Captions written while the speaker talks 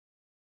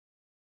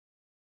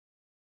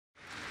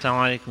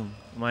Assalamu alaikum.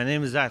 My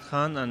name is Zakir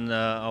Khan and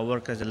I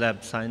work as a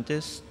lab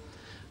scientist.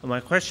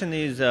 My question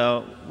is,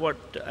 what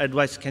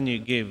advice can you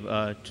give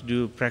to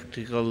do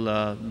practical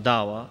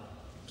dawah,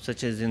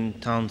 such as in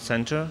town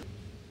center,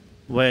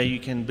 where you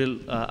can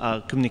build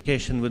a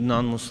communication with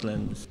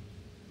non-Muslims?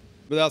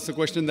 But that's the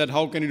question that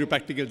how can you do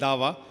practical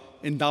dawah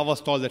in dawah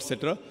stalls,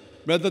 etc.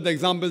 Whether the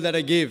example that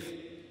I gave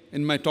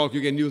in my talk,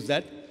 you can use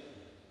that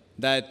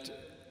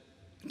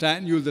try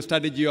and use the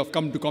strategy of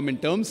come to common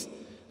terms.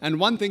 And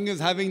one thing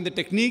is having the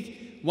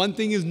technique, one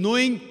thing is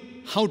knowing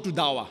how to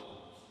dawah.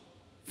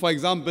 For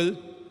example,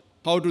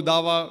 how to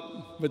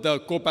dawah with a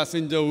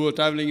co-passenger who are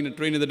traveling in a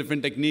train is a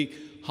different technique.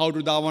 How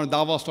to dawah on a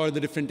dawah store is a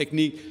different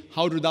technique.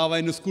 How to dawah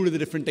in a school is a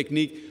different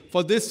technique.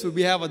 For this,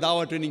 we have a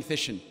dawah training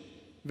session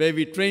where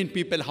we train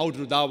people how to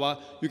do dawah.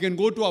 You can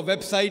go to our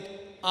website,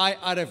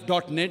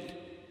 irf.net,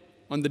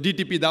 on the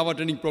DTP Dawah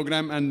training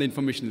program, and the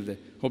information is there.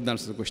 Hope that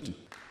answers the question.